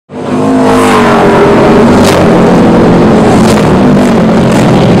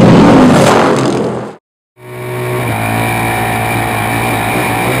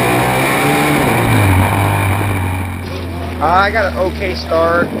okay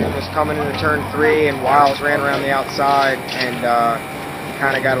start and was coming into turn 3, and Wiles ran around the outside and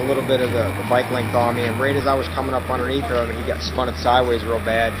kind of got a little bit of the bike length on me, and right as I was coming up underneath him, he got spun it sideways real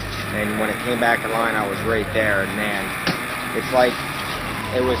bad, and when it came back in line, I was right there, and man, it's like,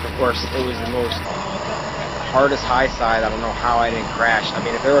 it was the most hardest high side. I don't know how I didn't crash. I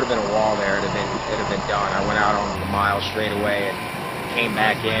mean, if there would have been a wall there, it'd have been done. I went out on the mile straight away and came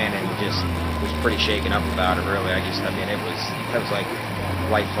back in and just was pretty shaken up about it, really. I mean, it was like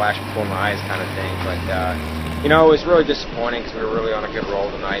light flash before my eyes kind of thing. But, you know, it was really disappointing because we were really on a good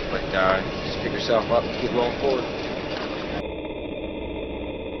roll tonight. But just pick yourself up and keep rolling forward.